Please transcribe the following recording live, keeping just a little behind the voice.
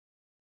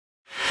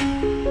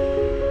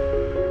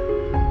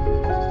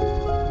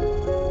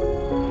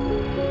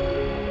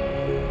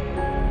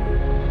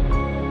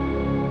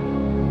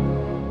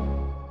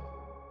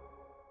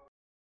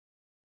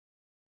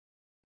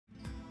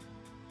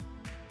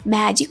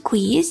Magic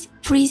Quiz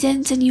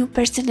presents a new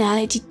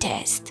personality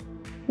test.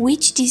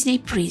 Which Disney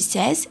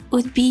princess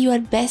would be your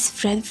best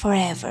friend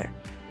forever?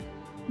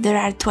 There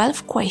are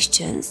 12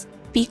 questions,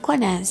 pick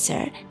one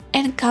answer,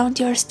 and count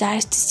your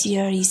stars to see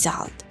your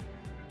result.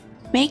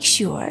 Make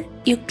sure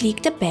you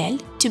click the bell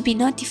to be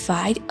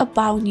notified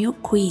about new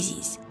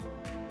quizzes.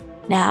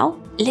 Now,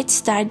 let's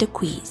start the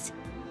quiz.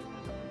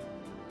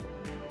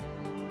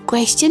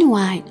 Question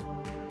 1.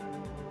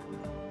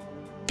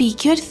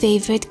 Pick your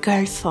favorite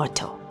girl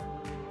photo.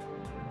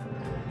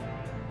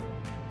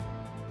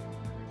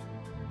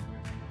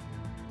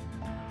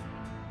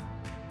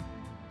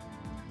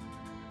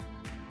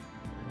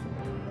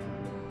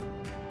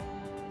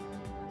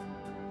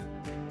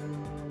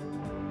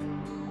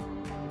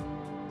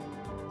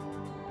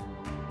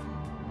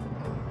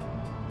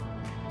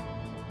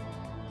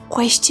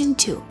 Question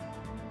 2.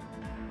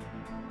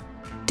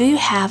 Do you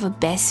have a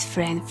best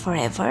friend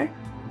forever?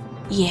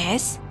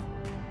 Yes?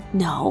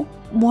 No?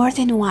 More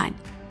than one?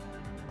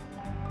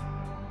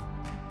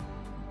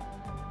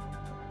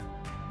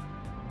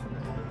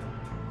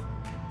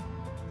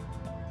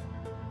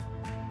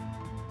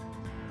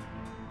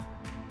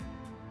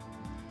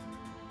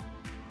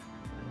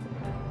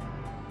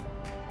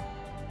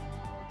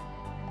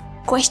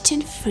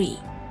 Question 3.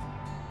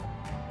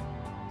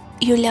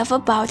 You love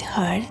about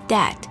her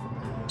that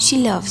she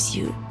loves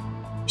you,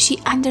 she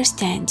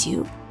understands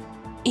you,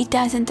 it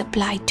doesn't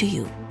apply to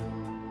you.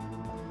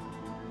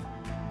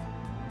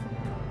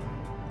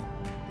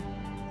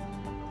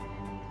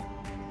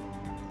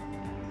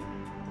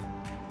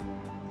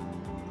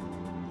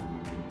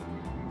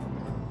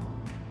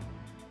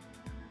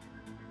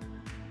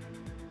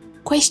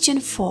 Question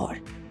 4.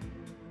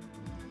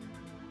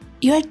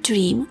 Your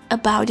dream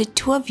about the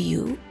two of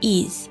you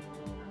is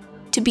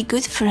to be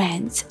good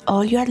friends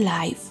all your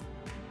life,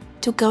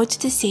 to go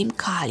to the same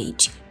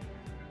college,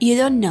 you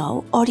don't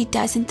know or it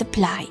doesn't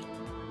apply.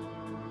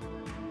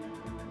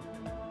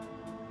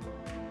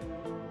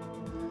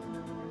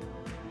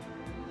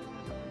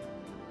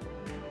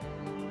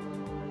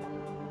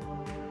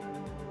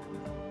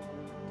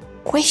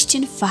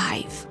 Question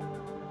 5.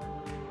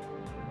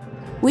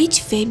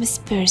 Which famous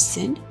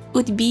person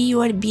would be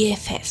your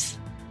BFF?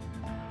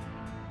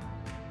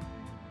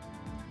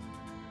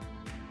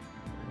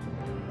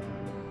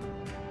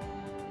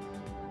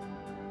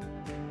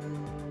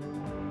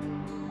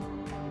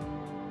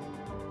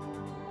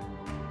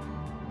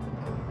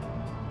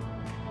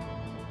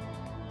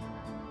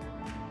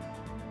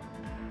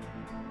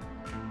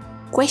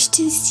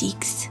 Question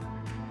 6.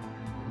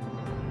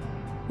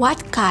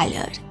 What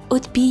color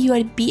would be your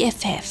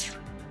BFF?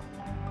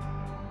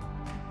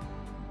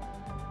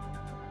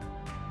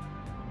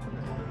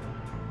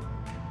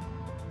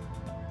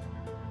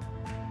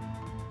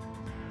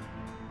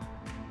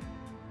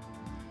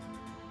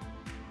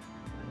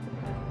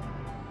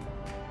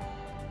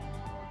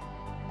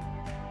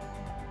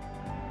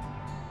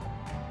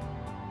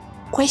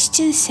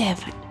 Question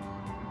 7.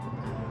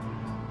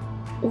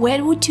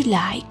 Where would you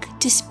like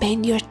to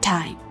spend your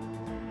time?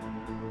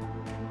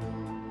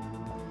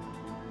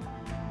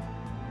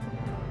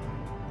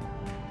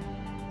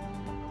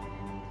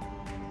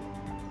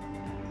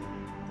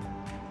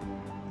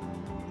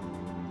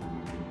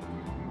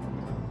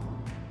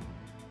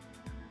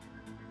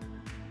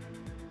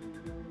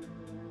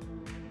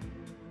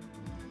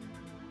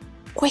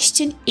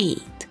 Question 8.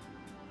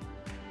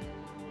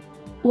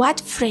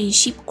 What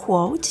friendship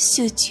quote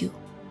suits you?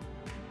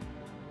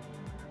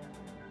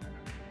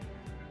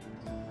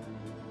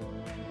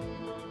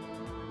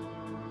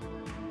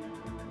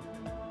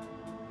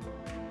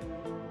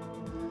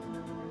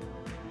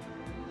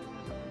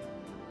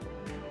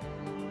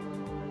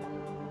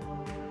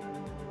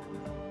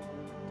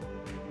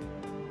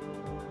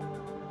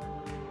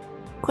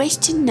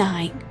 Question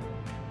 9.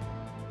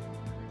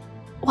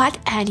 What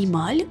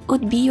animal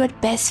would be your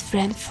best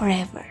friend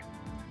forever?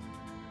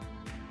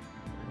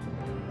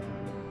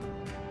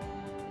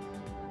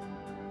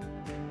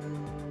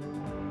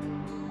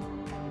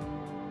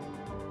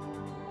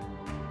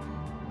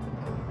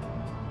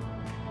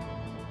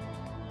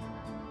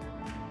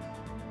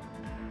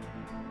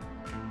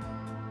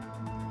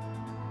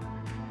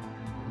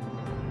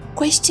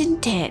 Question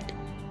 10.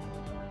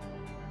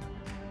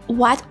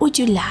 What would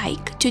you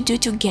like to do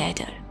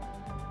together?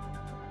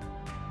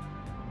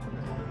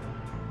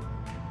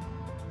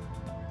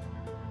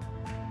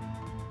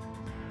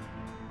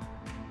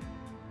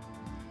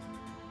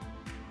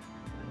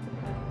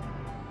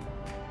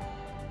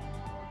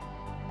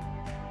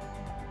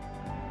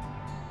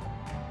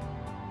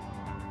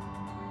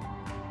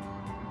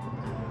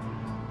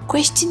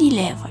 Question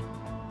 11.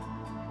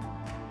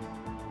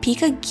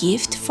 Pick a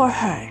gift for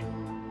her.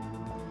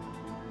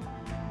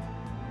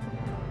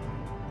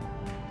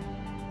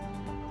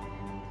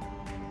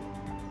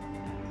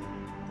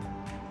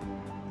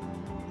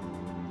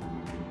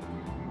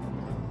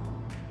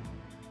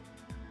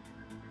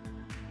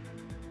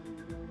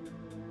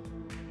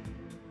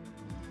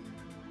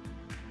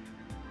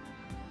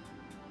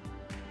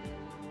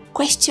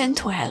 Question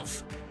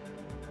 12.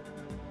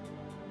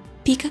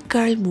 Pick a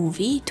girl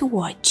movie to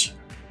watch.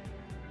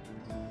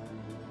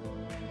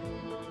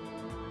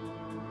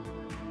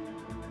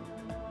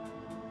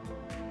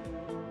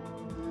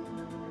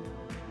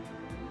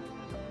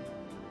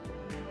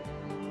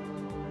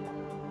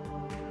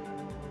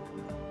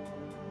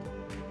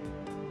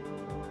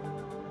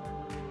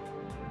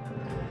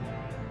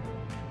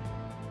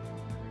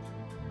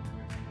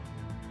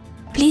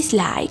 Please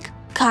like,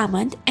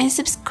 comment and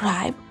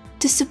subscribe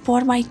to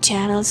support my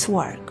channel's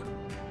work.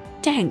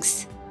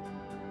 Thanks!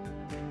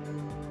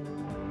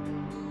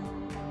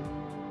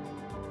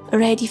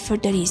 Ready for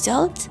the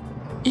results?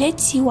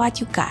 Let's see what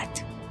you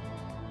got.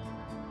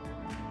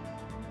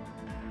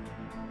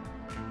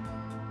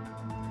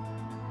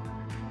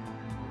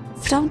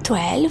 From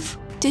 12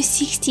 to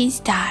 16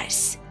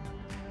 stars.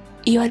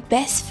 Your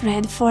best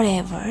friend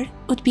forever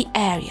would be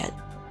Ariel.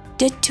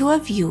 The two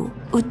of you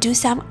would do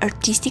some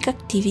artistic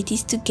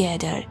activities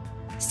together,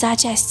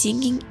 such as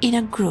singing in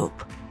a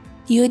group.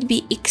 You would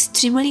be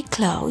extremely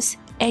close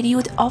and you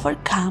would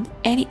overcome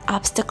any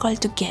obstacle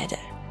together.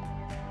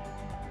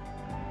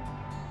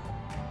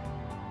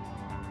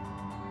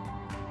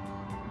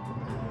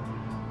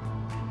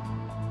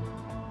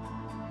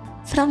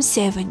 From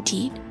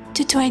 17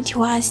 to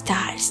 21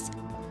 stars.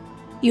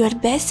 Your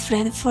best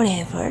friend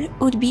forever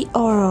would be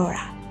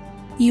Aurora.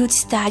 You would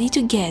study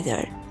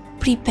together,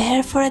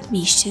 prepare for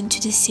admission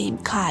to the same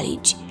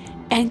college,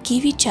 and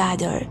give each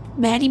other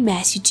many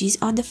messages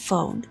on the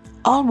phone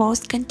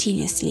almost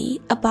continuously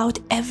about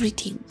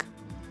everything.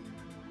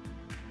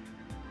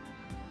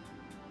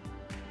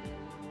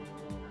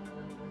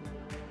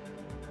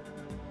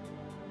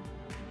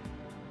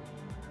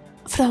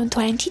 From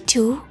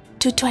 22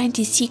 to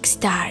 26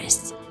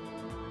 stars.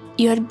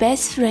 Your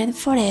best friend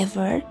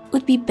forever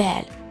would be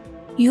Belle.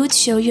 You would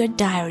show your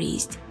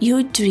diaries, you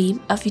would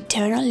dream of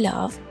eternal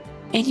love,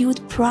 and you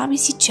would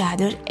promise each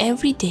other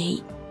every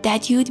day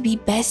that you would be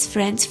best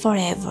friends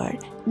forever,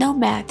 no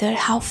matter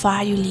how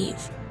far you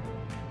live.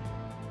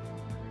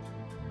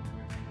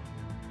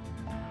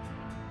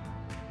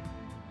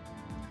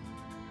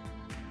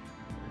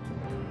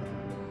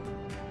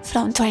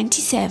 From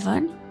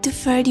 27 to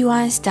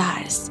 31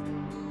 stars.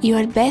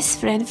 Your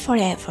best friend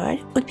forever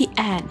would be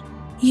Anne.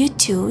 You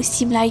two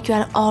seem like you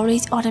are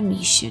always on a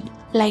mission,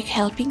 like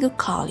helping a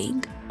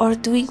colleague or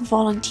doing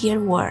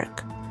volunteer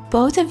work.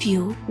 Both of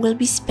you will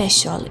be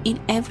special in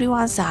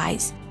everyone's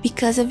eyes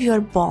because of your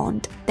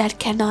bond that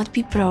cannot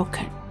be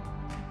broken.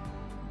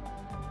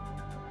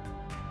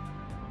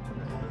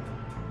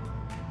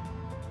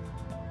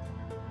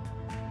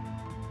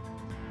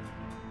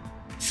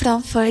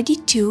 From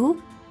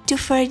 32 to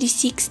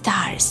 36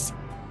 stars.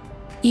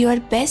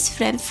 Your best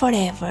friend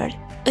forever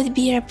would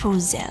be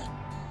Rapunzel.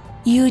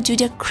 You would do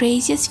the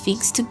craziest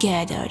things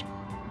together.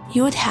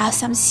 You would have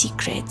some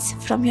secrets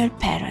from your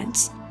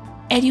parents,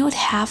 and you would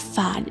have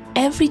fun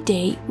every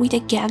day with a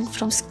gang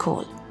from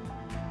school.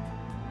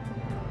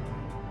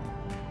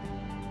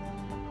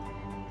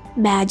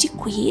 Magic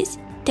quiz,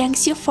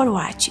 thanks you for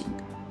watching.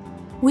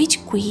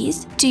 Which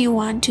quiz do you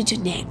want to do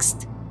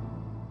next?